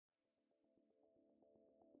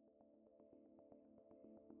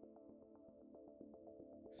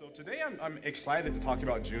Today I'm excited to talk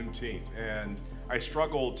about Juneteenth, and I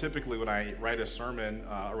struggle typically when I write a sermon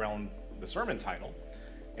around the sermon title.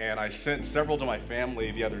 And I sent several to my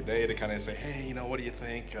family the other day to kind of say, hey, what do you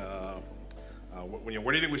think? Where do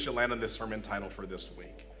you think we should land on this sermon title for this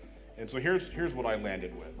week? And so here's what I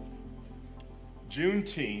landed with.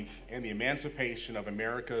 Juneteenth and the emancipation of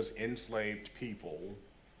America's enslaved people,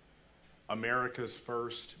 America's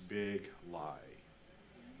first big lie.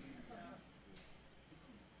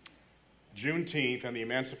 Juneteenth and the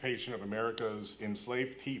emancipation of America's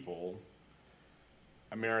enslaved people,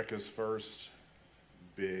 America's first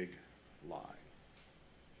big lie.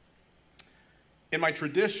 In my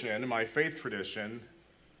tradition, in my faith tradition,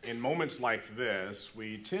 in moments like this,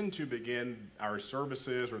 we tend to begin our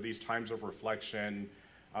services or these times of reflection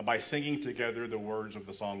by singing together the words of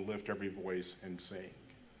the song, Lift Every Voice and Sing.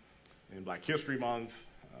 In Black History Month,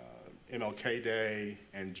 MLK Day,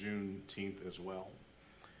 and Juneteenth as well.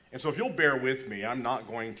 And so if you'll bear with me, I'm not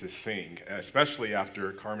going to sing, especially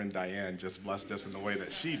after Carmen Diane just blessed us in the way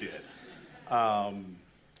that she did.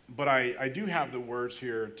 But I do have the words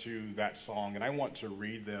here to that song, and I want to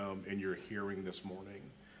read them in your hearing this morning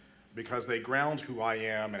because they ground who I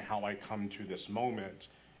am and how I come to this moment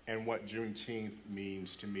and what Juneteenth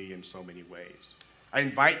means to me in so many ways. I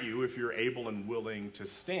invite you, if you're able and willing, to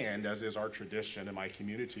stand, as is our tradition in my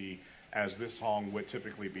community, as this song would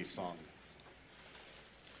typically be sung.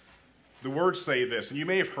 The words say this, and you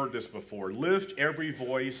may have heard this before: lift every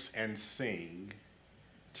voice and sing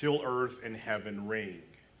till earth and heaven ring.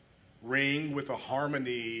 Ring with the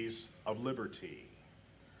harmonies of liberty.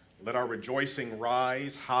 Let our rejoicing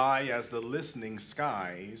rise high as the listening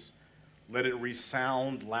skies. Let it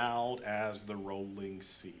resound loud as the rolling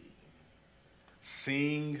sea.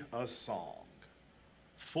 Sing a song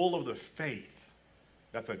full of the faith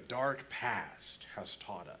that the dark past has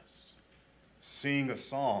taught us. Sing a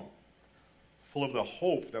song full of the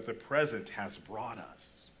hope that the present has brought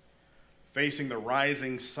us. Facing the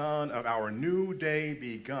rising sun of our new day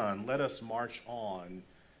begun, let us march on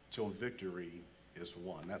till victory is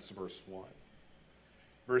won. That's verse 1.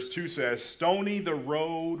 Verse 2 says, stony the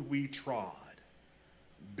road we trod,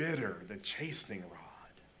 bitter the chastening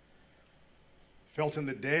rod, felt in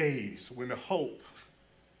the days when hope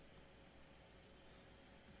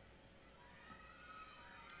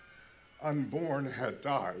unborn had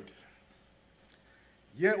died.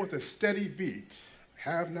 Yet with a steady beat,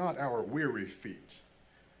 have not our weary feet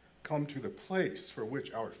come to the place for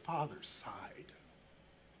which our fathers sighed.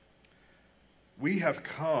 We have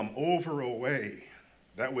come over a way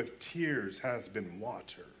that with tears has been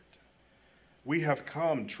watered. We have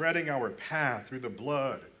come treading our path through the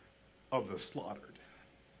blood of the slaughtered.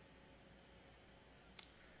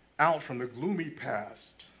 Out from the gloomy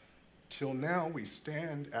past, till now we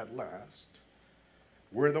stand at last,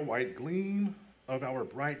 where the white gleam of our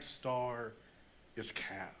bright star is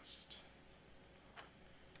cast.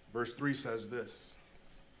 Verse 3 says this: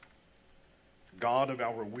 God of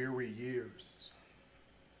our weary years,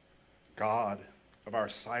 God of our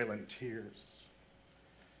silent tears,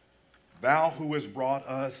 thou who hast brought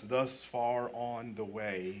us thus far on the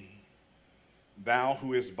way, thou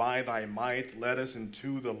who hast by thy might led us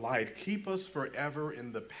into the light, keep us forever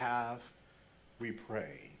in the path, we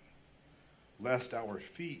pray, lest our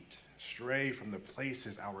feet stray from the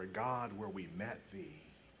places, our God, where we met thee,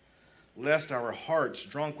 lest our hearts,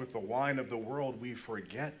 drunk with the wine of the world, we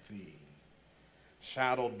forget thee.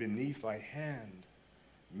 Shadowed beneath thy hand,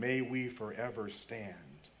 may we forever stand,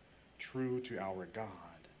 true to our God,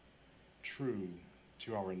 true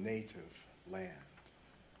to our native land.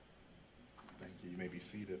 Thank you. You may be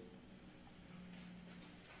seated.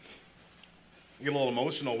 I get a little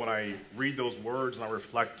emotional when I read those words and I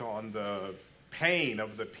reflect on the pain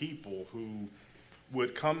of the people who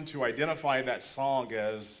would come to identify that song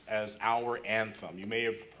as our anthem. You may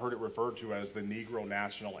have heard it referred to as the Negro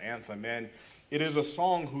National Anthem. And it is a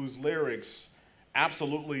song whose lyrics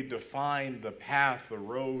absolutely define the path, the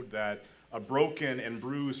road that a broken and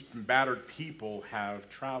bruised and battered people have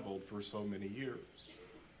traveled for so many years.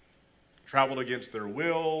 Traveled against their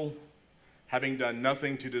will, having done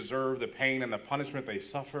nothing to deserve the pain and the punishment they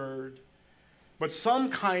suffered, but some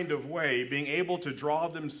kind of way being able to draw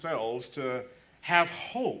themselves to have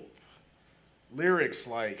hope. Lyrics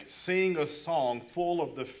like, sing a song full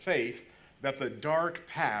of the faith that the dark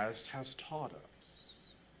past has taught us.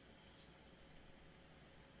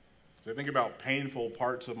 So I think about painful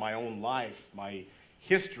parts of my own life, my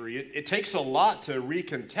history. It takes a lot to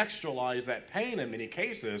recontextualize that pain in many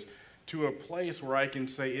cases to a place where I can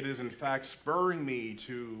say it is in fact spurring me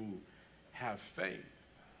to have faith.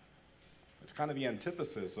 It's kind of the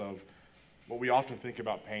antithesis of what we often think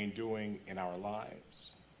about pain doing in our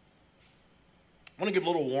lives. I want to give a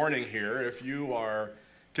little warning here. If you are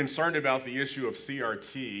concerned about the issue of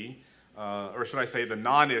CRT, or should I say the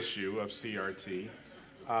non-issue of CRT,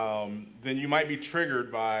 then you might be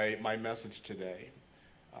triggered by my message today.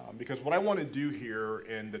 Because what I want to do here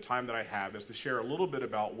in the time that I have is to share a little bit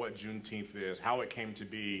about what Juneteenth is, how it came to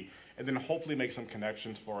be, and then hopefully make some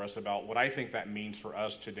connections for us about what I think that means for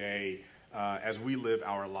us today as we live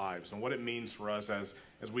our lives, and what it means for us as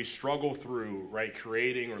we struggle through, right,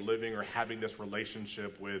 creating or living or having this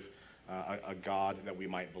relationship with a God that we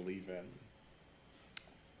might believe in.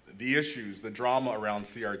 The issues, the drama around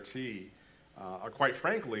CRT are quite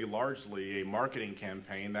frankly largely a marketing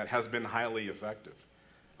campaign that has been highly effective.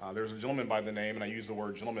 There's a gentleman by the name, and I use the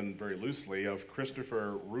word gentleman very loosely, of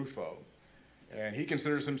Christopher Rufo. And he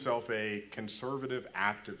considers himself a conservative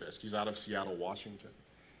activist. He's out of Seattle, Washington.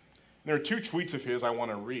 There are two tweets of his I want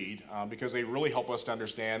to read because they really help us to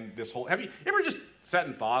understand this whole. Have you ever just sat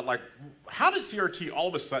and thought, like, how did CRT all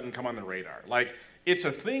of a sudden come on the radar? Like, it's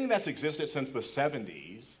a thing that's existed since the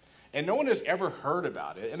 70s, and no one has ever heard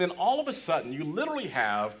about it. And then all of a sudden, you literally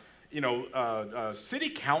have city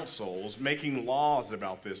councils making laws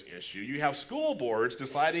about this issue. You have school boards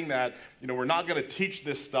deciding that, we're not going to teach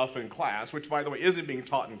this stuff in class, which, by the way, isn't being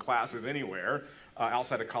taught in classes anywhere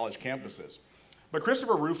outside of college campuses. But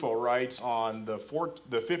Christopher Rufo writes on the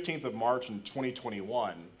 15th of March in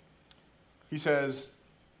 2021, he says,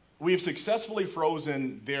 "We've successfully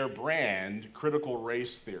frozen their brand, critical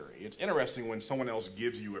race theory." It's interesting when someone else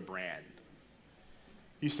gives you a brand.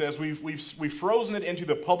 He says, we've frozen it into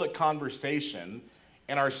the public conversation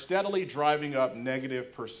and are steadily driving up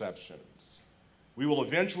negative perceptions. We will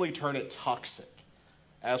eventually turn it toxic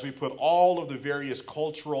as we put all of the various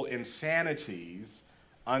cultural insanities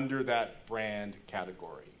under that brand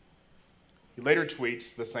category. He later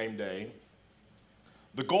tweets the same day,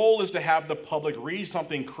 "The goal is to have the public read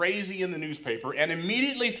something crazy in the newspaper and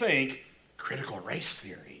immediately think, critical race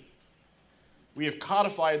theory. We have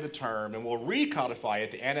codified the term and will recodify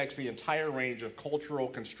it to annex the entire range of cultural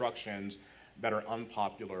constructions that are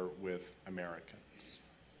unpopular with Americans."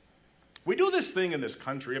 We do this thing in this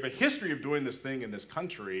country, we have a history of doing this thing in this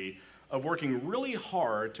country, of working really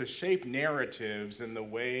hard to shape narratives in the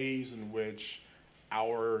ways in which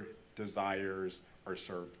our desires are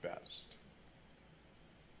served best.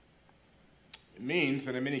 It means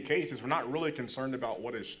that in many cases, we're not really concerned about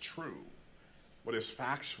what is true, what is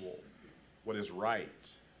factual, what is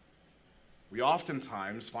right. We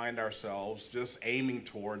oftentimes find ourselves just aiming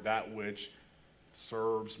toward that which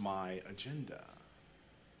serves my agenda.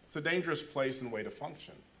 It's a dangerous place and way to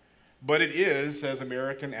function. But it is as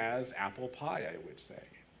American as apple pie, I would say.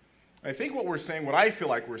 I think what we're saying, what I feel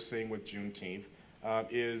like we're seeing with Juneteenth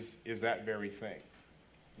is that very thing.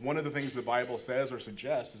 One of the things the Bible says or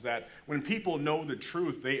suggests is that when people know the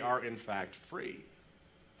truth, they are in fact free.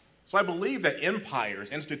 So I believe that empires,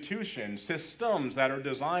 institutions, systems that are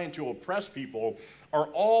designed to oppress people are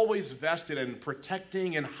always vested in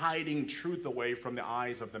protecting and hiding truth away from the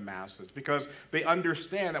eyes of the masses, because they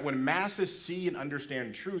understand that when masses see and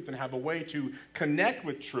understand truth and have a way to connect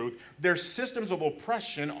with truth, their systems of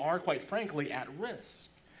oppression are, quite frankly, at risk.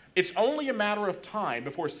 It's only a matter of time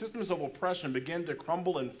before systems of oppression begin to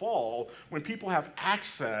crumble and fall when people have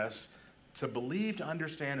access to believe, to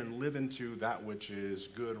understand, and live into that which is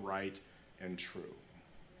good, right, and true.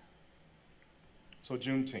 So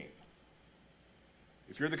Juneteenth.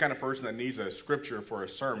 If you're the kind of person that needs a scripture for a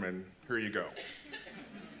sermon, here you go.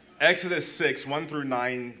 Exodus 6, 1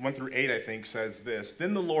 through 8, I think, says this.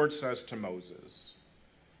 "Then the Lord says to Moses,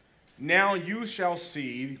 'Now you shall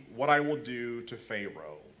see what I will do to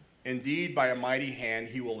Pharaoh. Indeed, by a mighty hand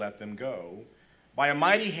he will let them go. By a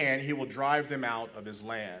mighty hand he will drive them out of his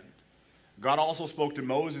land.' God also spoke to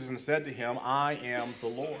Moses and said to him, 'I am the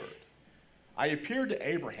Lord. I appeared to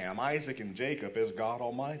Abraham, Isaac, and Jacob as God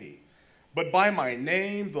Almighty. But by my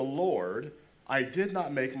name, the Lord, I did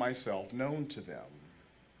not make myself known to them.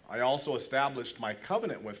 I also established my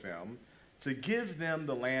covenant with them to give them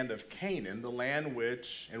the land of Canaan, the land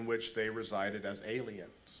in which they resided as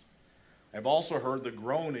aliens. I've also heard the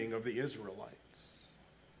groaning of the Israelites.'"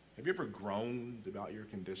 Have you ever groaned about your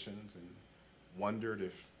conditions and wondered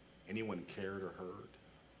if anyone cared or heard?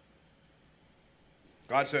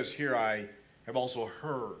 God says here, "I have also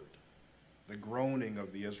heard the groaning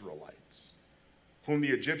of the Israelites, whom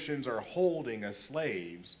the Egyptians are holding as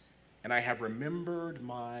slaves, and I have remembered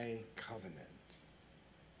my covenant.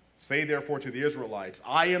 Say therefore to the Israelites,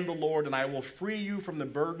 'I am the Lord, and I will free you from the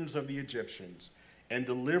burdens of the Egyptians, and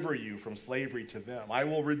deliver you from slavery to them. I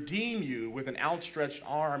will redeem you with an outstretched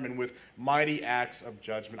arm and with mighty acts of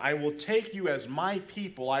judgment. I will take you as my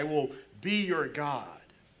people. I will be your God.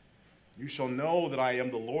 You shall know that I am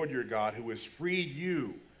the Lord your God who has freed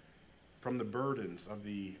you from the burdens of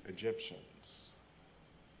the Egyptians.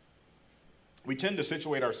 We tend to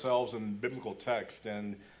situate ourselves in biblical text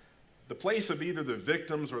in the place of either the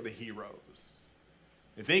victims or the heroes.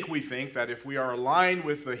 We think that if we are aligned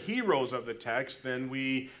with the heroes of the text, then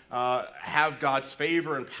we have God's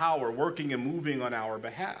favor and power working and moving on our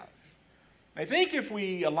behalf. I think if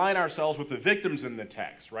we align ourselves with the victims in the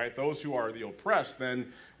text, right, those who are the oppressed,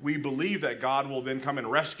 then we believe that God will then come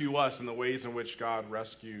and rescue us in the ways in which God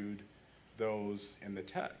rescued those in the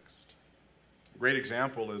text. A great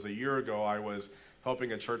example is a year ago I was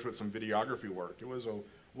helping a church with some videography work. It was a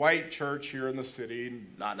white church here in the city,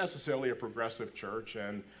 not necessarily a progressive church,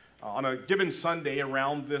 and on a given Sunday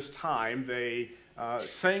around this time, they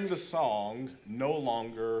sang the song, "No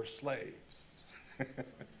Longer Slaves."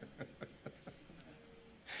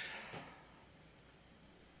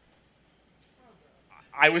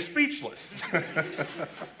 I was speechless,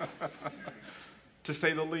 to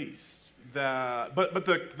say the least. But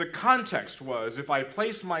the context was, if I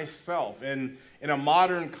place myself in a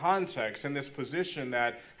modern context, in this position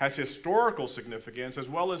that has historical significance as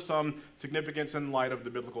well as some significance in light of the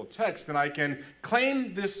biblical text, then I can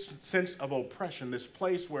claim this sense of oppression, this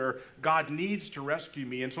place where God needs to rescue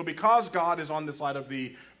me. And so because God is on the side of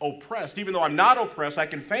the oppressed, even though I'm not oppressed, I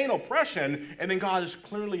can feign oppression, and then God is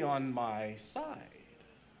clearly on my side.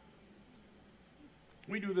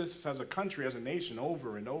 We do this as a country, as a nation,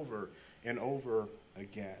 over and over and over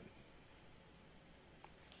again.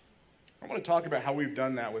 I want to talk about how we've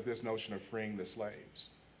done that with this notion of freeing the slaves.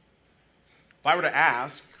 If I were to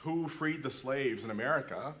ask who freed the slaves in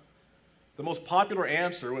America, the most popular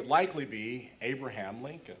answer would likely be Abraham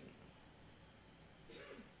Lincoln.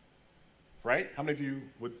 Right? How many of you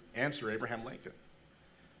would answer Abraham Lincoln?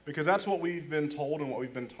 Because that's what we've been told and what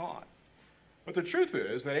we've been taught. But the truth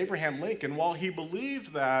is that Abraham Lincoln, while he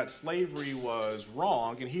believed that slavery was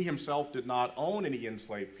wrong and he himself did not own any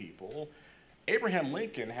enslaved people, Abraham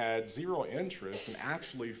Lincoln had zero interest in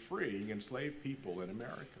actually freeing enslaved people in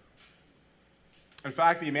America. In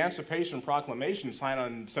fact, the Emancipation Proclamation signed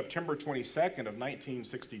on September 22nd of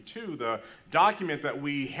 1962, the document that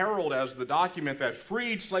we herald as the document that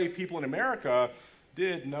freed slave people in America,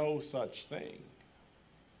 did no such thing.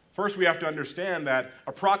 First, we have to understand that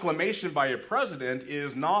a proclamation by a president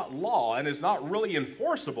is not law and is not really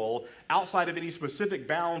enforceable outside of any specific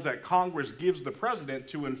bounds that Congress gives the president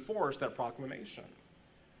to enforce that proclamation.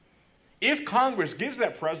 If Congress gives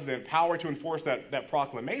that president power to enforce that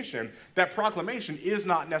proclamation is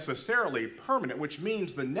not necessarily permanent, which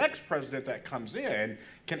means the next president that comes in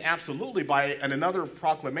can absolutely, by another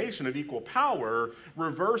proclamation of equal power,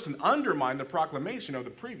 reverse and undermine the proclamation of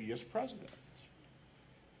the previous president.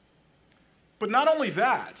 But not only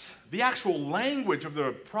that, the actual language of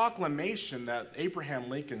the proclamation that Abraham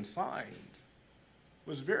Lincoln signed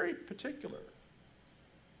was very particular.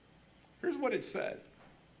 Here's what it said.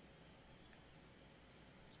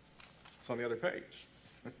 It's on the other page.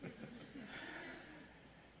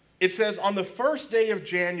 It says, on the first day of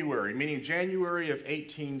January, meaning January of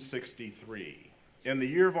 1863, in the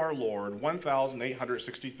year of our Lord,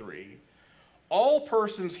 1863, all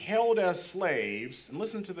persons held as slaves, and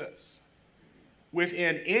listen to this,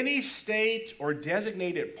 within any state or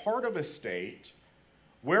designated part of a state,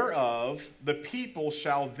 whereof the people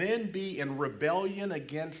shall then be in rebellion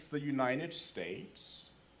against the United States,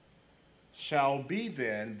 shall be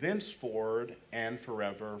then thenceforward and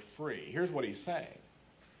forever free. Here's what he's saying.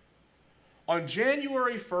 On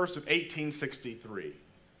January 1st of 1863,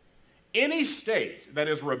 any state that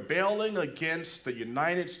is rebelling against the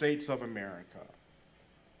United States of America,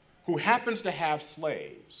 who happens to have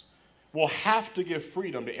slaves, will have to give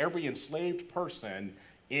freedom to every enslaved person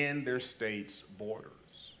in their state's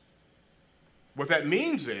borders. What that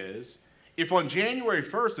means is, if on January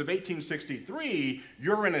 1st of 1863,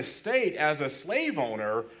 you're in a state as a slave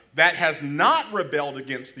owner that has not rebelled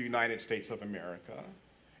against the United States of America,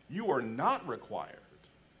 you are not required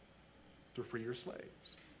to free your slaves.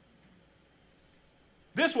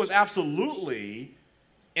 This was absolutely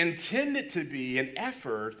intended to be an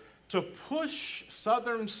effort to push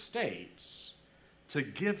southern states to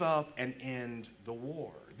give up and end the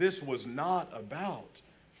war. This was not about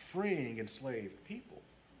freeing enslaved people.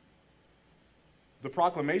 The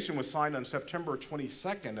proclamation was signed on September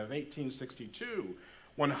 22nd of 1862,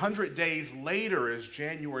 100 days later is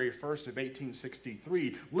January 1st of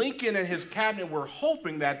 1863. Lincoln and his cabinet were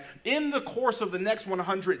hoping that in the course of the next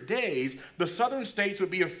 100 days, the southern states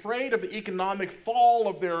would be afraid of the economic fall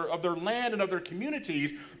of their land and of their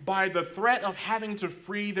communities by the threat of having to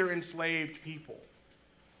free their enslaved people.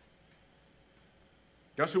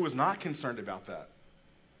 Guess who was not concerned about that?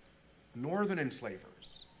 Northern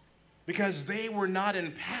enslavers. Because they were not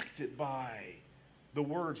impacted by the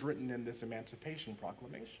words written in this Emancipation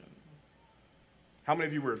Proclamation. How many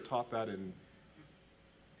of you were taught that in,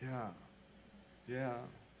 yeah.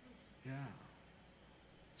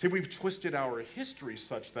 See, we've twisted our history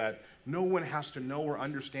such that no one has to know or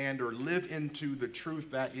understand or live into the truth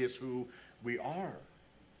that is who we are.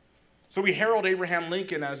 So we herald Abraham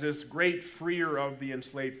Lincoln as this great freer of the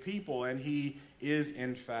enslaved people, and he is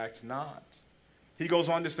in fact not. He goes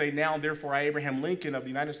on to say, now, therefore, I, Abraham Lincoln of the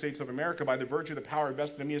United States of America, by the virtue of the power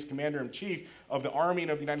vested in me as Commander-in-Chief of the Army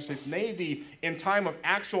and of the United States Navy, in time of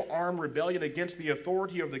actual armed rebellion against the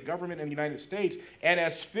authority of the government in the United States, and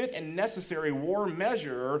as fit and necessary war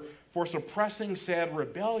measure for suppressing said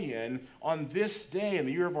rebellion on this day in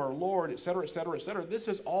the year of our Lord, etc., etc., etc. This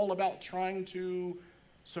is all about trying to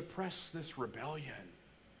suppress this rebellion.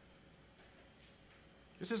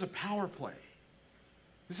 This is a power play.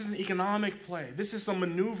 This is an economic play. This is some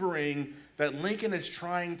maneuvering that Lincoln is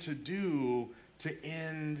trying to do to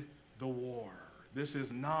end the war. This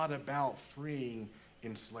is not about freeing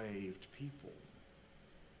enslaved people.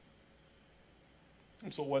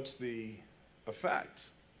 And so what's the effect?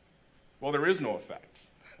 Well, there is no effect.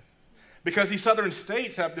 Because these southern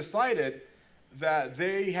states have decided that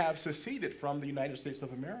they have seceded from the United States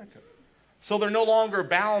of America. So they're no longer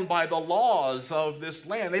bound by the laws of this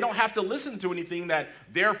land. They don't have to listen to anything that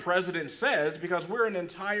their president says because we're an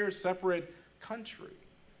entire separate country.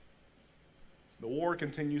 The war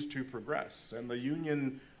continues to progress, and the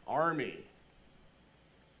Union Army,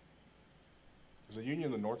 is the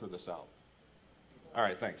Union the North or the South? All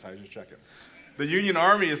right, thanks. I was just checking. The Union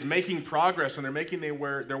Army is making progress, and they're making their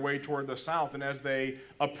way toward the South. And as they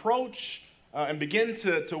approach and begin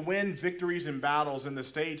to win victories in battles in the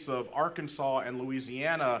states of Arkansas and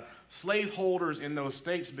Louisiana, slaveholders in those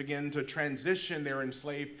states begin to transition their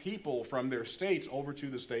enslaved people from their states over to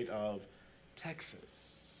the state of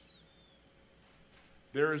Texas.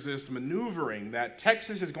 There is this maneuvering that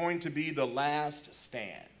Texas is going to be the last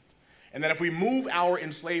stand. And that if we move our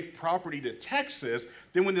enslaved property to Texas,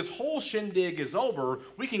 then when this whole shindig is over,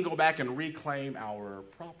 we can go back and reclaim our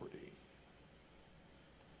property.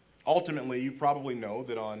 Ultimately, you probably know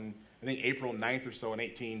that on, I think, April 9th or so in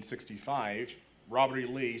 1865, Robert E.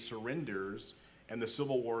 Lee surrenders and the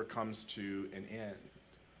Civil War comes to an end.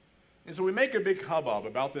 And so we make a big hubbub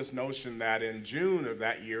about this notion that in June of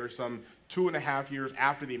that year, some 2.5 years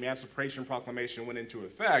after the Emancipation Proclamation went into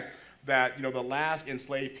effect, that the last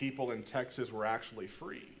enslaved people in Texas were actually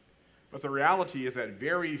freed. But the reality is that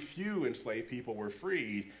very few enslaved people were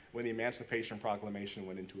freed when the Emancipation Proclamation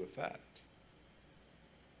went into effect.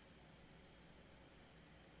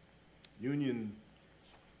 Union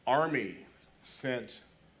Army sent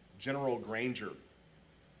General Granger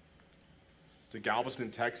to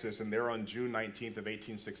Galveston, Texas, and there on June 19th of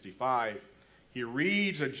 1865, he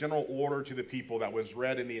reads a general order to the people that was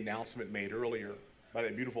read in the announcement made earlier by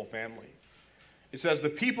that beautiful family. It says, the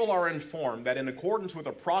people are informed that in accordance with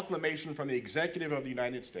a proclamation from the executive of the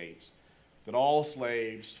United States, that all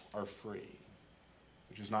slaves are free,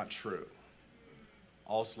 which is not true.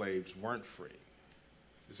 All slaves weren't free.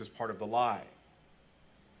 This is part of the lie.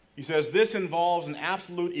 He says this involves an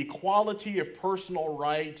absolute equality of personal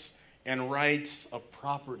rights and rights of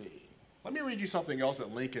property. Let me read you something else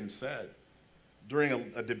that Lincoln said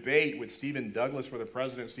during a debate with Stephen Douglas for the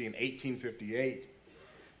presidency in 1858.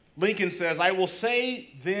 Lincoln says, I will say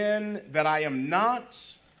then that I am not,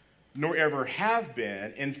 nor ever have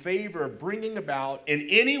been, in favor of bringing about in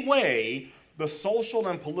any way the social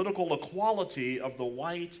and political equality of the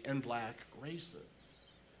white and black races.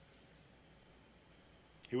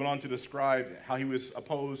 He went on to describe how he was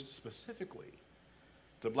opposed specifically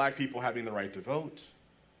to black people having the right to vote,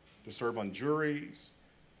 to serve on juries,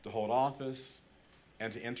 to hold office,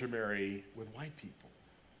 and to intermarry with white people.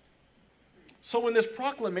 So when this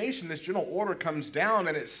proclamation, this general order comes down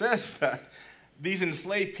and it says that these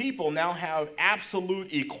enslaved people now have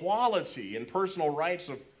absolute equality in personal rights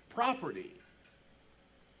of property,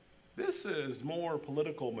 this is more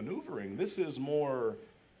political maneuvering. This is more,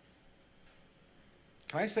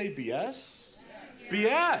 can I say BS?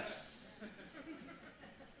 BS.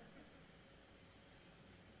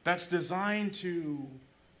 That's designed to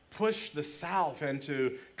push the South and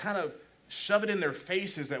to kind of shove it in their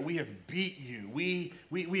faces that we have beat you. We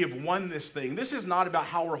have won this thing. This is not about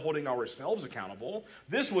how we're holding ourselves accountable.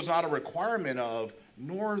 This was not a requirement of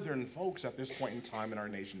northern folks at this point in time in our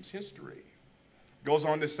nation's history. Goes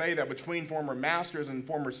on to say that between former masters and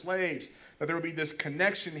former slaves, that there would be this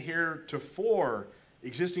connection heretofore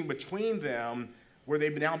existing between them where they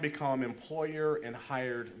now become employer and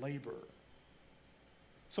hired labor.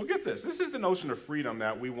 So get this. This is the notion of freedom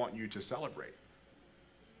that we want you to celebrate.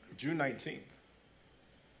 June 19th.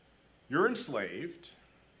 You're enslaved.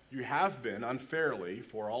 You have been unfairly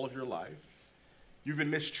for all of your life. You've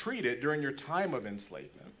been mistreated during your time of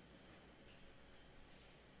enslavement.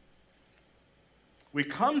 We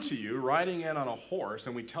come to you riding in on a horse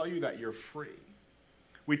and we tell you that you're free.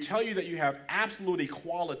 We tell you that you have absolute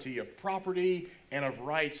equality of property and of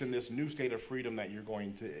rights in this new state of freedom that you're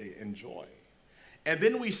going to enjoy. And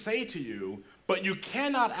then we say to you, but you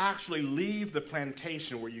cannot actually leave the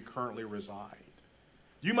plantation where you currently reside.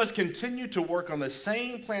 You must continue to work on the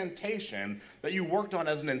same plantation that you worked on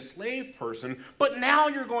as an enslaved person, but now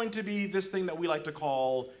you're going to be this thing that we like to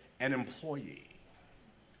call an employee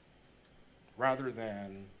rather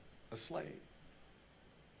than a slave.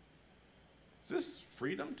 Is this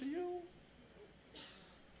freedom to you?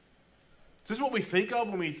 Is this what we think of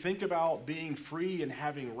when we think about being free and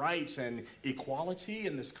having rights and equality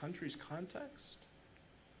in this country's context?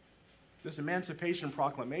 This Emancipation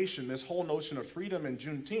Proclamation, this whole notion of freedom in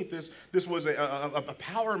Juneteenth, this was a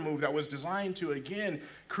power move that was designed to, again,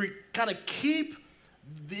 kind of keep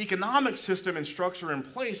the economic system and structure in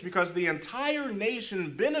place because the entire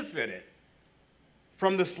nation benefited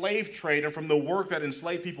from the slave trade and from the work that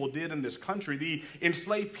enslaved people did in this country. The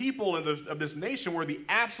enslaved people of this nation were the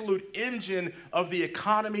absolute engine of the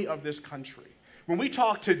economy of this country. When we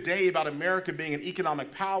talk today about America being an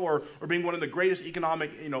economic power or being one of the greatest economic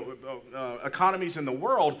economies in the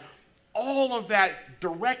world, all of that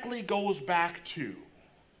directly goes back to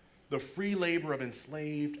the free labor of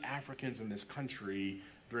enslaved Africans in this country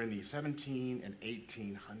during the 17 and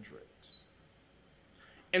 1800s.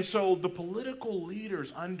 And so the political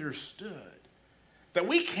leaders understood that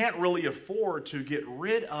we can't really afford to get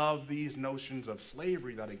rid of these notions of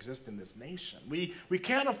slavery that exist in this nation. We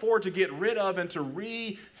can't afford to get rid of and to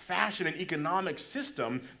refashion an economic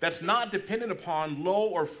system that's not dependent upon low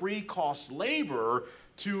or free cost labor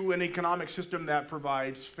to an economic system that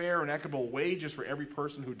provides fair and equitable wages for every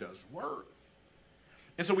person who does work.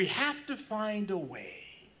 And so we have to find a way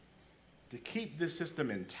to keep this system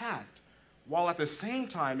intact while at the same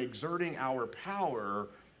time exerting our power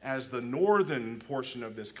as the northern portion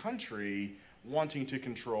of this country wanting to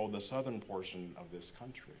control the southern portion of this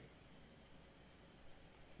country.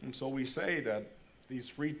 And so we say that these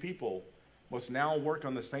freed people must now work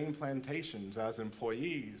on the same plantations as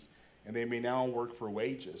employees, and they may now work for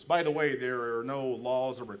wages. By the way, there are no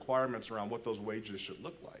laws or requirements around what those wages should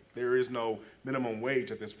look like. There is no minimum wage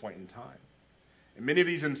at this point in time. And many of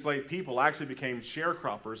these enslaved people actually became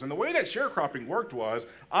sharecroppers. And the way that sharecropping worked was,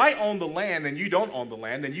 I own the land and you don't own the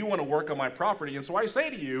land, and you want to work on my property. And so I say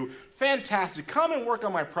to you, fantastic, come and work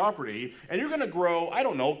on my property, and you're going to grow, I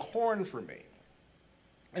don't know, corn for me.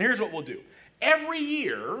 And here's what we'll do. Every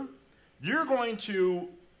year, you're going to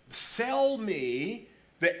sell me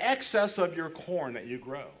the excess of your corn that you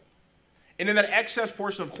grow. And in that excess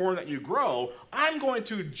portion of corn that you grow, I'm going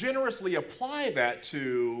to generously apply that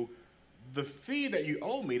to the fee that you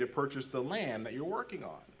owe me to purchase the land that you're working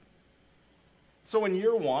on. So in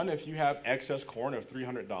year one, if you have excess corn of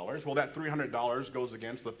 $300, well, that $300 goes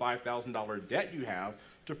against the $5,000 debt you have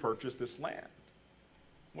to purchase this land.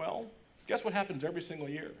 Well, guess what happens every single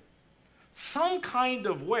year? Some kind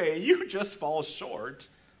of way, you just fall short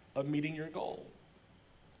of meeting your goal.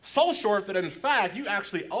 So short that, in fact, you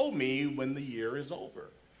actually owe me when the year is over.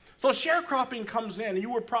 So sharecropping comes in.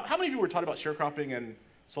 How many of you were taught about sharecropping in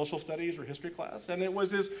social studies or history class? And it was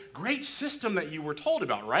this great system that you were told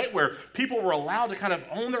about, right? Where people were allowed to kind of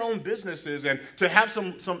own their own businesses and to have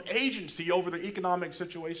some agency over the economic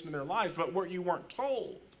situation in their lives. But what you weren't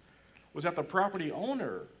told was that the property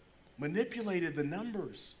owner manipulated the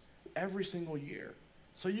numbers every single year.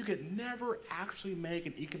 So you could never actually make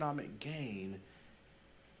an economic gain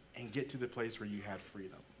and get to the place where you had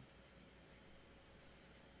freedom.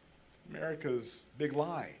 America's big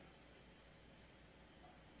lie.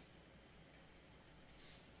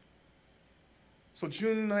 So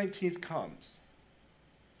June 19th comes.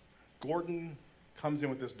 Gordon comes in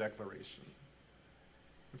with this declaration.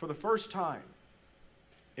 And for the first time,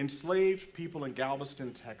 enslaved people in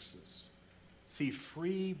Galveston, Texas, see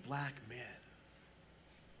free black men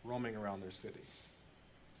roaming around their city.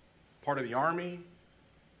 Part of the army,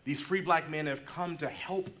 these free black men have come to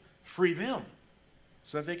help free them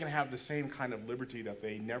so that they can have the same kind of liberty that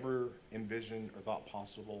they never envisioned or thought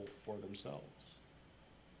possible for themselves.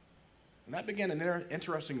 And that began an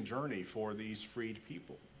interesting journey for these freed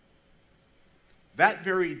people. That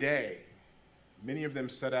very day, many of them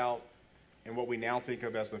set out in what we now think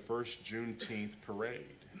of as the first Juneteenth parade.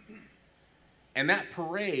 And that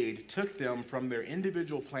parade took them from their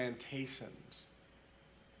individual plantations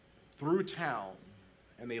through town,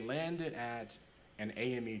 and they landed at an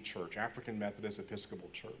AME church, African Methodist Episcopal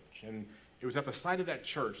Church. And it was at the site of that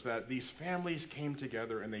church that these families came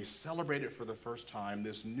together and they celebrated for the first time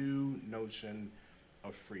this new notion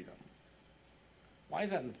of freedom. Why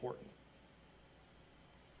is that important?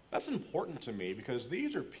 That's important to me because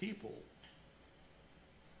these are people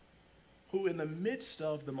who, in the midst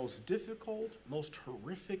of the most difficult, most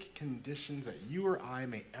horrific conditions that you or I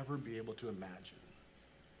may ever be able to imagine,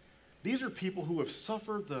 these are people who have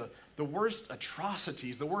suffered the worst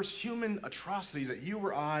atrocities, the worst human atrocities that you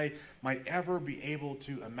or I might ever be able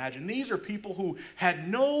to imagine. These are people who had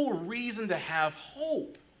no reason to have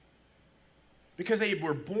hope because they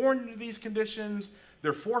were born into these conditions.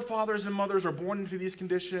 Their forefathers and mothers are born into these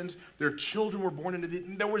conditions. Their children were born into these.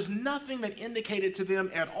 There was nothing that indicated to them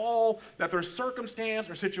at all that their circumstance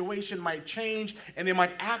or situation might change and they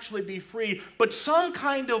might actually be free. But some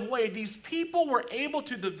kind of way, these people were able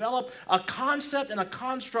to develop a concept and a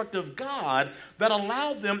construct of God that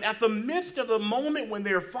allowed them, at the midst of the moment when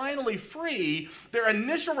they're finally free, their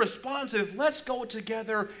initial response is, let's go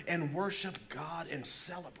together and worship God and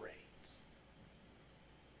celebrate.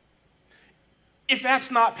 If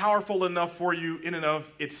that's not powerful enough for you in and of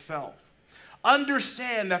itself,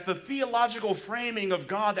 understand that the theological framing of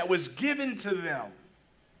God that was given to them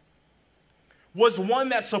was one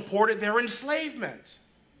that supported their enslavement.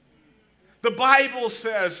 The Bible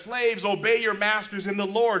says, slaves, obey your masters in the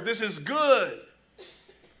Lord. This is good.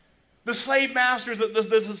 The slave masters,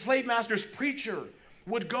 the slave master's preacher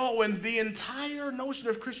would go, and the entire notion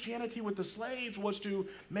of Christianity with the slaves was to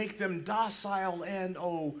make them docile and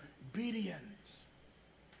obedient.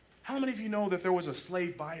 How many of you know that there was a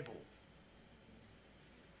slave Bible?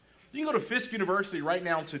 You can go to Fisk University right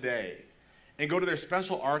now today and go to their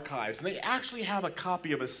special archives, and they actually have a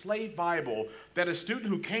copy of a slave Bible that a student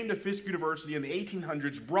who came to Fisk University in the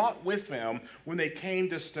 1800s brought with them when they came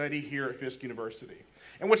to study here at Fisk University.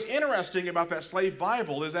 And what's interesting about that slave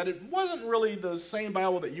Bible is that it wasn't really the same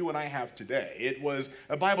Bible that you and I have today. It was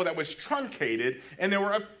a Bible that was truncated, and there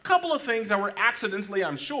were a couple of things that were accidentally,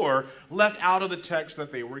 I'm sure, left out of the text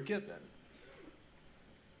that they were given.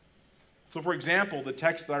 So, for example, the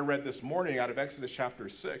text that I read this morning out of Exodus chapter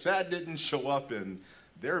 6, that didn't show up in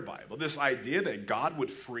their Bible. This idea that God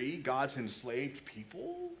would free God's enslaved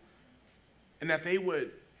people and that they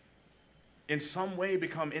would in some way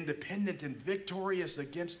become independent and victorious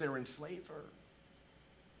against their enslaver.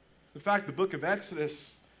 In fact, the book of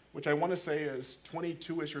Exodus, which I want to say is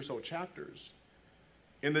 22-ish or so chapters,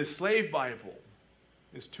 in the slave Bible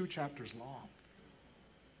is 2 chapters long.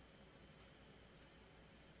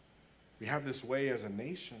 We have this way as a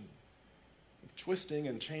nation of twisting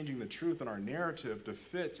and changing the truth in our narrative to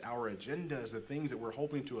fit our agendas, the things that we're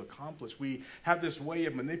hoping to accomplish. We have this way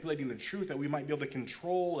of manipulating the truth that we might be able to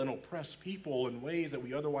control and oppress people in ways that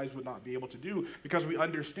we otherwise would not be able to do, because we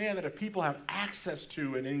understand that if people have access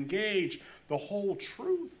to and engage the whole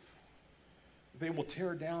truth, they will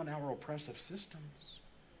tear down our oppressive systems.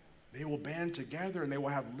 They will band together and they will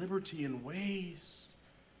have liberty in ways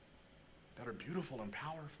that are beautiful and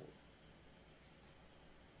powerful.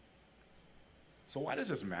 So why does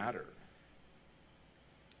this matter?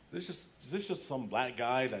 Is this just some black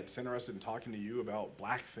guy that's interested in talking to you about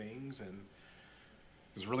black things and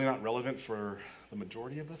is really not relevant for the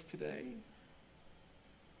majority of us today?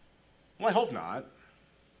 Well, I hope not.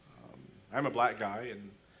 I'm a black guy and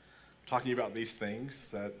talking about these things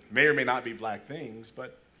that may or may not be black things,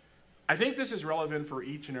 but I think this is relevant for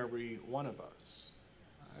each and every one of us.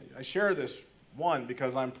 I share this, one,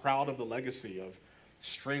 because I'm proud of the legacy of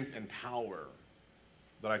strength and power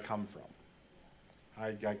that I come from.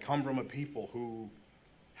 I come from a people who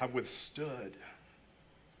have withstood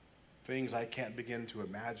things I can't begin to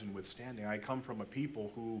imagine withstanding. I come from a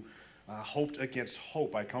people who hoped against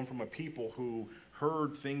hope. I come from a people who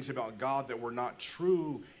heard things about God that were not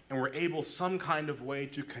true and were able some kind of way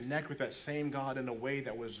to connect with that same God in a way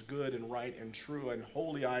that was good and right and true and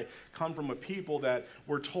holy. I come from a people that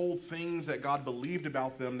were told things that God believed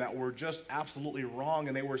about them that were just absolutely wrong,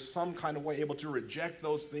 and they were some kind of way able to reject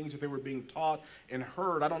those things that they were being taught and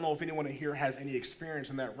heard. I don't know if anyone here has any experience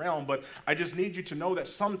in that realm, but I just need you to know that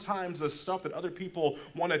sometimes the stuff that other people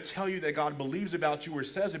want to tell you that God believes about you or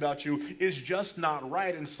says about you is just not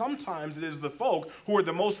right. And sometimes it is the folk who are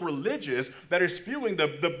the most religious that are spewing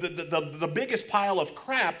the biggest pile of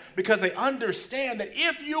crap because they understand that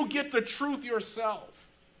if you get the truth yourself,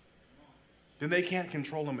 then they can't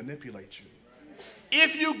control and manipulate you.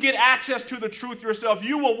 If you get access to the truth yourself,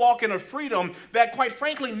 you will walk in a freedom that, quite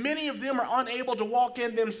frankly, many of them are unable to walk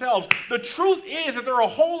in themselves. The truth is that there are a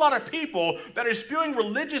whole lot of people that are spewing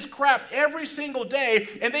religious crap every single day,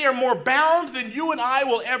 and they are more bound than you and I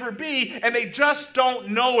will ever be, and they just don't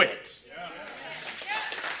know it.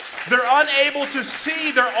 They're unable to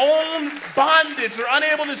see their own bondage. They're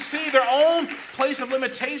unable to see their own place of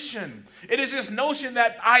limitation. It is this notion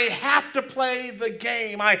that I have to play the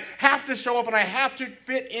game. I have to show up and I have to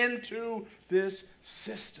fit into this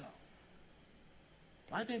system.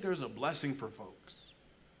 I think there's a blessing for folks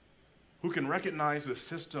who can recognize the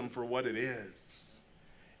system for what it is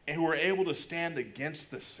and who are able to stand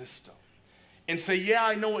against the system and say, yeah,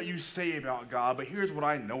 I know what you say about God, but here's what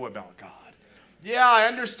I know about God. Yeah, I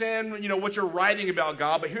understand, what you're writing about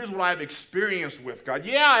God, but here's what I've experienced with God.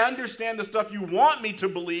 Yeah, I understand the stuff you want me to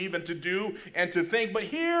believe and to do and to think, but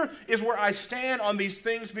here is where I stand on these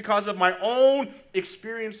things because of my own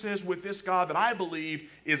experiences with this God that I believe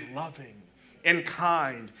is loving and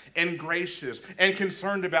kind and gracious and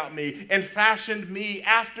concerned about me and fashioned me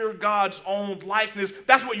after God's own likeness.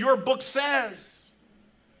 That's what your book says.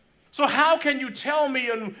 So how can you tell me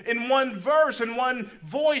in one verse, in one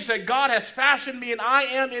voice, that God has fashioned me and I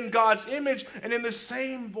am in God's image, and in the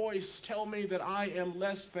same voice tell me that I am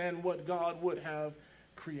less than what God would have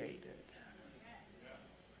created?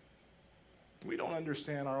 We don't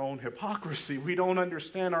understand our own hypocrisy. We don't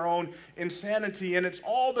understand our own insanity, and it's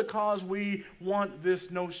all because we want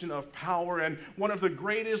this notion of power. And one of the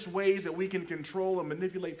greatest ways that we can control and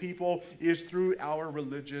manipulate people is through our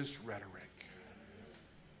religious rhetoric.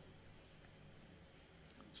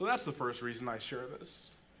 So that's the first reason I share this,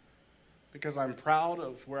 because I'm proud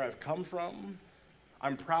of where I've come from.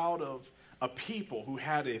 I'm proud of a people who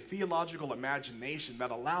had a theological imagination that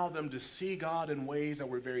allowed them to see God in ways that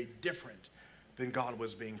were very different than God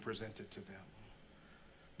was being presented to them.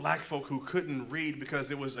 Black folk who couldn't read because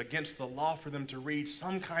it was against the law for them to read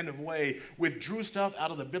some kind of way withdrew stuff out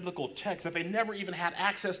of the biblical text that they never even had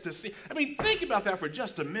access to see. I mean, think about that for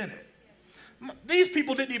just a minute. These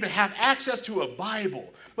people didn't even have access to a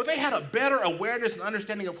Bible, but they had a better awareness and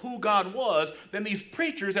understanding of who God was than these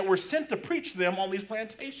preachers that were sent to preach to them on these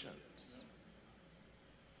plantations.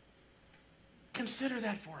 Consider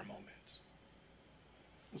that for a moment.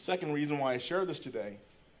 The second reason why I share this today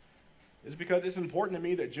is because it's important to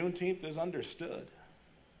me that Juneteenth is understood.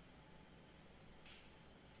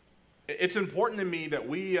 It's important to me that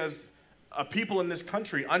we as people in this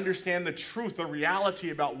country understand the truth, the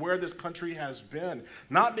reality about where this country has been.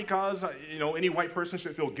 Not because, any white person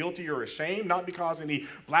should feel guilty or ashamed, not because any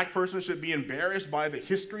black person should be embarrassed by the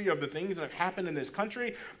history of the things that have happened in this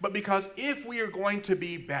country, but because if we are going to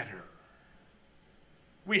be better,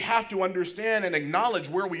 we have to understand and acknowledge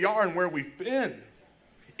where we are and where we've been.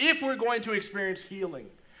 If we're going to experience healing,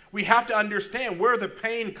 we have to understand where the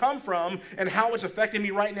pain comes from and how it's affecting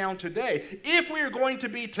me right now today. If we are going to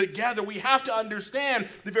be together, we have to understand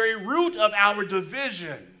the very root of our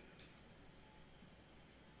division.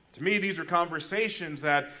 To me, these are conversations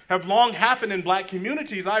that have long happened in black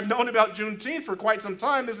communities. I've known about Juneteenth for quite some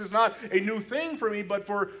time. This is not a new thing for me, but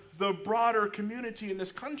for the broader community in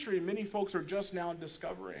this country, many folks are just now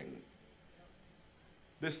discovering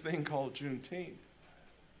this thing called Juneteenth.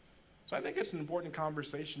 So I think it's an important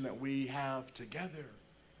conversation that we have together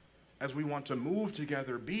as we want to move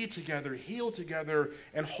together, be together, heal together,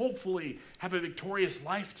 and hopefully have a victorious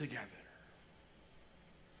life together.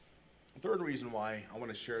 The third reason why I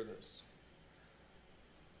want to share this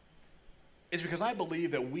is because I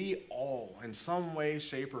believe that we all, in some way,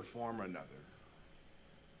 shape, or form or another,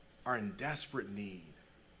 are in desperate need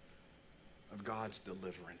of God's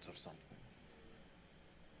deliverance of something.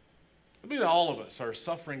 Maybe that all of us are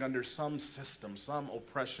suffering under some system, some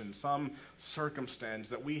oppression, some circumstance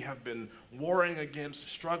that we have been warring against,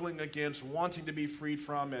 struggling against, wanting to be freed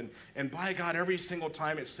from. And by God, every single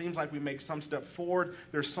time it seems like we make some step forward,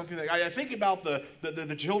 there's something that I think about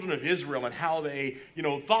the children of Israel and how they,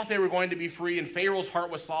 thought they were going to be free, and Pharaoh's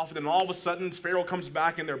heart was softened, and all of a sudden Pharaoh comes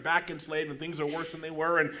back and they're back enslaved and things are worse than they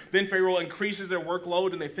were. And then Pharaoh increases their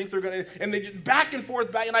workload and they think they're going to, and they just back and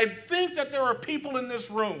forth. And I think that there are people in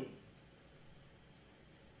this room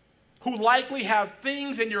who likely have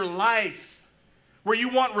things in your life where you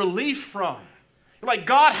want relief from. You're like,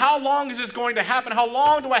 God, how long is this going to happen? How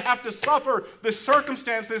long do I have to suffer this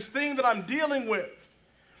circumstance, this thing that I'm dealing with?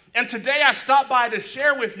 And today I stopped by to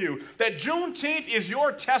share with you that Juneteenth is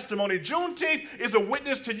your testimony. Juneteenth is a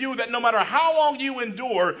witness to you that no matter how long you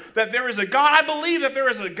endure, that there is a God. I believe that there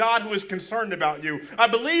is a God who is concerned about you. I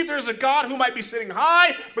believe there's a God who might be sitting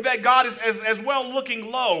high, but that God is as well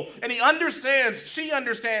looking low. And he understands, she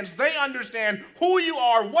understands, they understand who you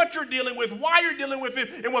are, what you're dealing with, why you're dealing with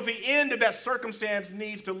it, and what the end of that circumstance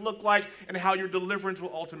needs to look like, and how your deliverance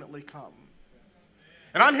will ultimately come.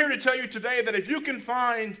 And I'm here to tell you today that if you can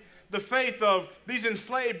find the faith of these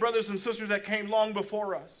enslaved brothers and sisters that came long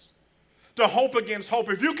before us, to hope against hope,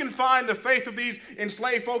 if you can find the faith of these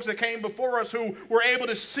enslaved folks that came before us who were able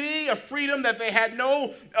to see a freedom that they had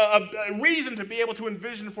no reason to be able to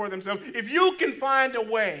envision for themselves, if you can find a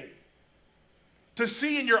way to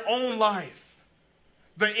see in your own life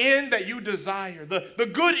the end that you desire,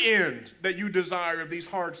 the good end that you desire of these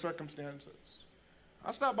hard circumstances,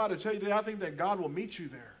 I stopped by to tell you that I think that God will meet you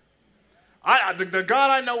there. The God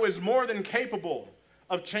I know is more than capable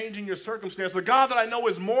of changing your circumstance. The God that I know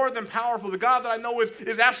is more than powerful. The God that I know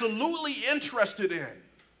is absolutely interested in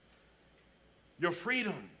your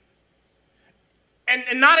freedom.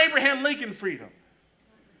 And not Abraham Lincoln freedom,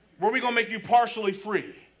 where we're going to make you partially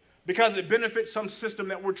free because it benefits some system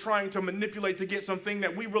that we're trying to manipulate to get something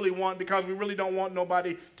that we really want because we really don't want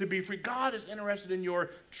nobody to be free. God is interested in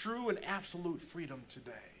your true and absolute freedom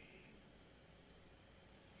today.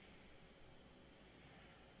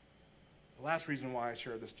 The last reason why I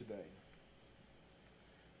share this today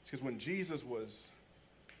is because when Jesus was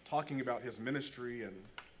talking about his ministry and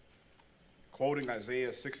quoting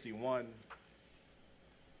Isaiah 61,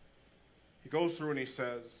 he goes through and he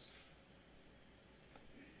says,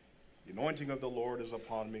 the anointing of the Lord is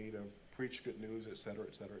upon me to preach good news, etc.,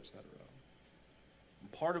 etc., etc.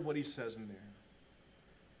 And part of what he says in there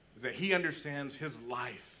is that he understands his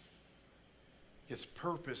life, his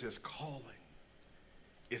purpose, his calling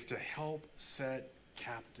is to help set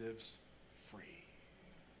captives free.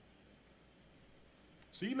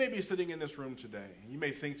 So you may be sitting in this room today, and you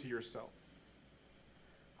may think to yourself,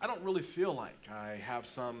 I don't really feel like I have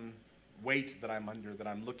some weight that I'm under that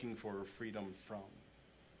I'm looking for freedom from.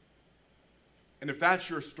 And if that's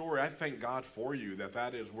your story, I thank God for you that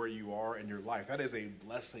that is where you are in your life. That is a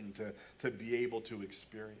blessing to be able to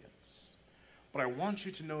experience. But I want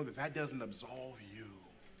you to know that that doesn't absolve you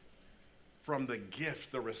from the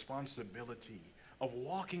gift, the responsibility of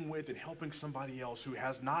walking with and helping somebody else who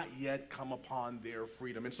has not yet come upon their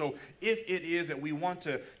freedom. And so if it is that we want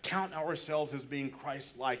to count ourselves as being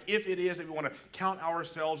Christ-like, if it is that we want to count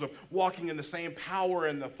ourselves of walking in the same power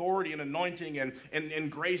and authority and anointing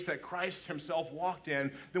and grace that Christ himself walked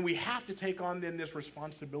in, then we have to take on then this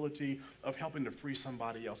responsibility of helping to free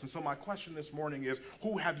somebody else. And so my question this morning is,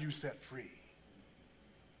 who have you set free?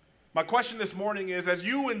 My question this morning is, as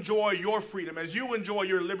you enjoy your freedom, as you enjoy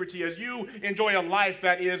your liberty, as you enjoy a life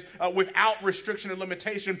that is without restriction and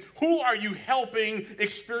limitation, who are you helping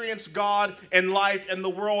experience God and life and the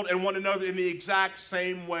world and one another in the exact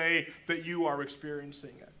same way that you are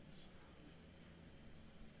experiencing it?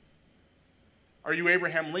 Are you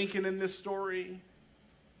Abraham Lincoln in this story?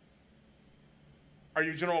 Are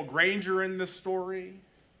you General Granger in this story?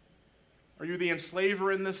 Are you the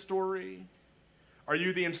enslaver in this story? Are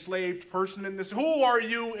you the enslaved person in this? Who are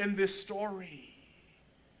you in this story?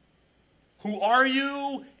 Who are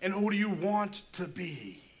you and who do you want to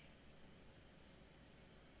be?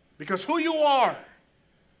 Because who you are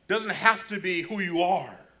doesn't have to be who you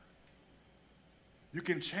are. You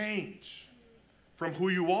can change from who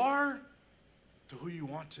you are to who you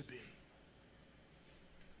want to be.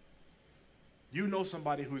 You know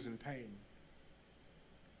somebody who's in pain.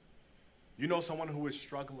 You know someone who is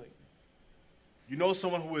struggling. You know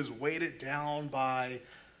someone who is weighted down by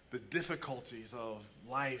the difficulties of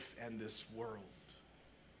life and this world.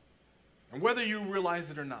 And whether you realize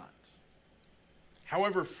it or not,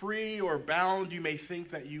 however free or bound you may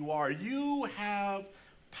think that you are, you have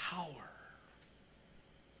power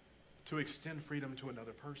to extend freedom to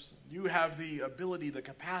another person. You have the ability, the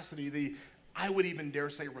capacity, I would even dare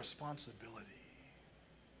say responsibility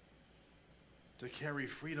to carry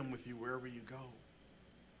freedom with you wherever you go.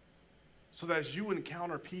 So that as you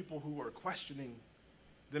encounter people who are questioning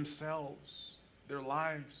themselves, their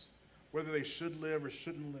lives, whether they should live or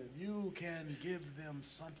shouldn't live, you can give them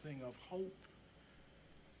something of hope.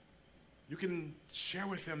 You can share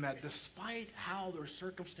with them that despite how their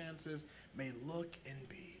circumstances may look and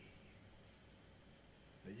be,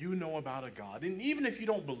 that you know about a God. And even if you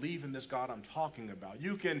don't believe in this God I'm talking about,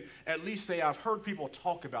 you can at least say, I've heard people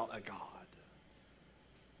talk about a God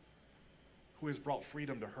who has brought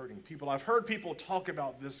freedom to hurting people. I've heard people talk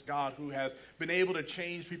about this God who has been able to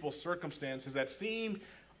change people's circumstances that seemed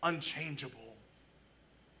unchangeable.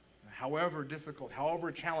 However difficult,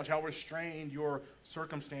 however challenged, however strained your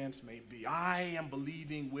circumstance may be, I am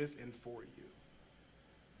believing with and for you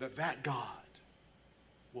that God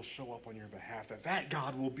will show up on your behalf, that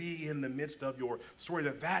God will be in the midst of your story,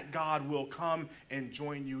 that God will come and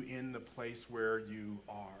join you in the place where you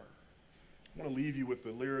are. I want to leave you with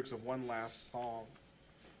the lyrics of one last song.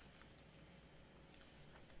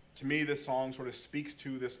 To me, this song sort of speaks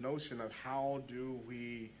to this notion of how do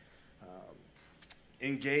we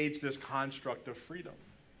engage this construct of freedom.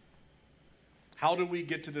 How do we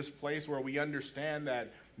get to this place where we understand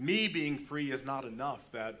that me being free is not enough,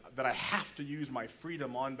 that I have to use my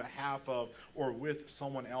freedom on behalf of or with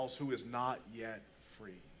someone else who is not yet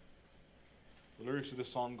free? The lyrics of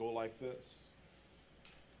this song go like this.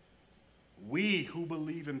 We who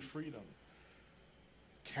believe in freedom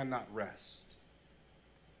cannot rest.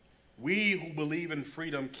 We who believe in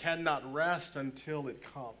freedom cannot rest until it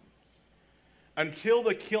comes. Until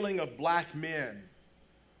the killing of black men,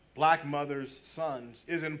 black mothers' sons,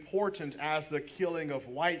 is important as the killing of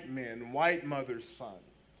white men, white mothers' sons.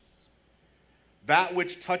 That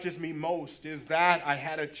which touches me most is that I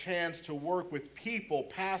had a chance to work with people,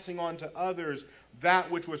 passing on to others that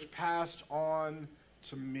which was passed on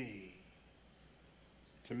to me.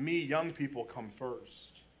 To me, young people come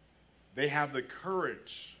first. They have the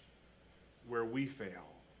courage where we fail.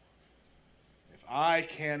 If I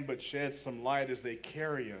can but shed some light as they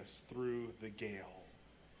carry us through the gale,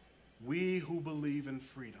 we who believe in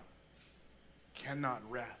freedom cannot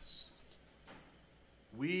rest.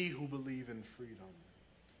 We who believe in freedom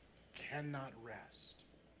cannot rest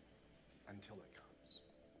until it comes.